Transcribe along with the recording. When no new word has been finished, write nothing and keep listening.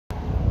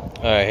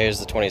Alright, here's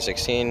the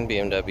 2016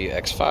 BMW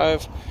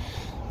X5,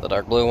 the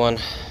dark blue one.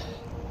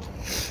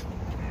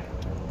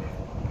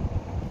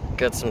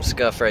 Got some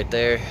scuff right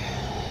there.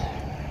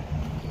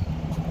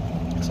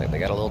 Looks like they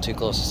got a little too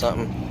close to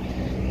something.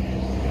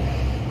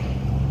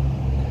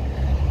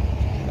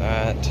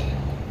 Alright,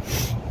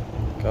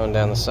 going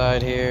down the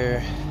side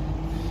here.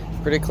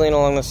 Pretty clean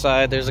along the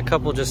side. There's a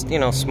couple just, you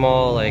know,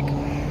 small, like,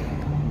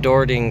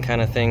 door ding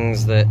kind of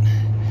things that...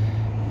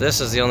 This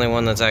is the only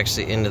one that's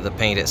actually into the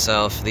paint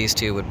itself. These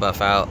two would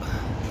buff out.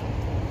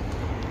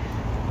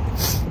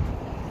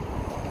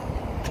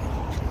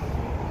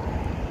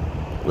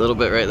 A little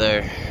bit right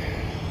there.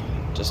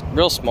 Just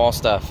real small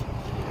stuff.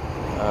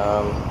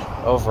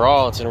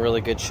 Overall, it's in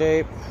really good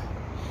shape.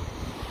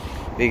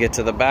 You get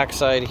to the back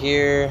side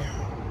here.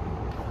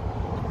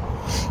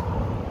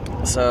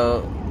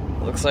 So,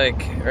 looks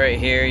like right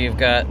here you've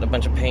got a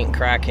bunch of paint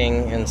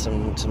cracking and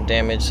some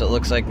damage. So it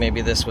looks like maybe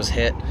this was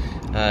hit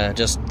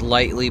just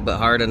lightly but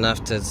hard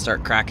enough to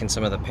start cracking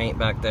some of the paint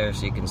back there,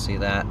 so you can see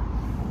that.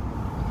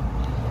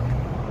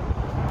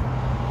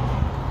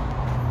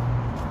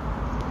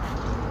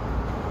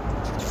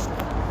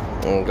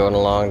 And going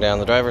along down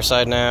the driver's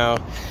side now,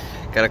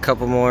 got a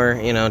couple more,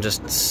 you know,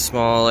 just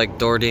small like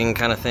door ding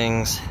kind of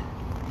things.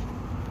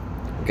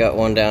 Got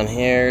one down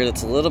here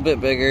that's a little bit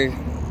bigger,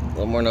 a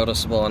little more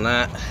noticeable on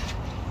that.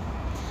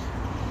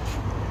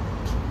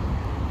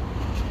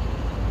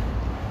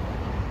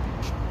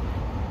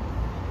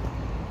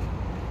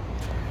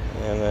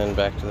 And then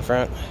back to the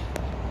front.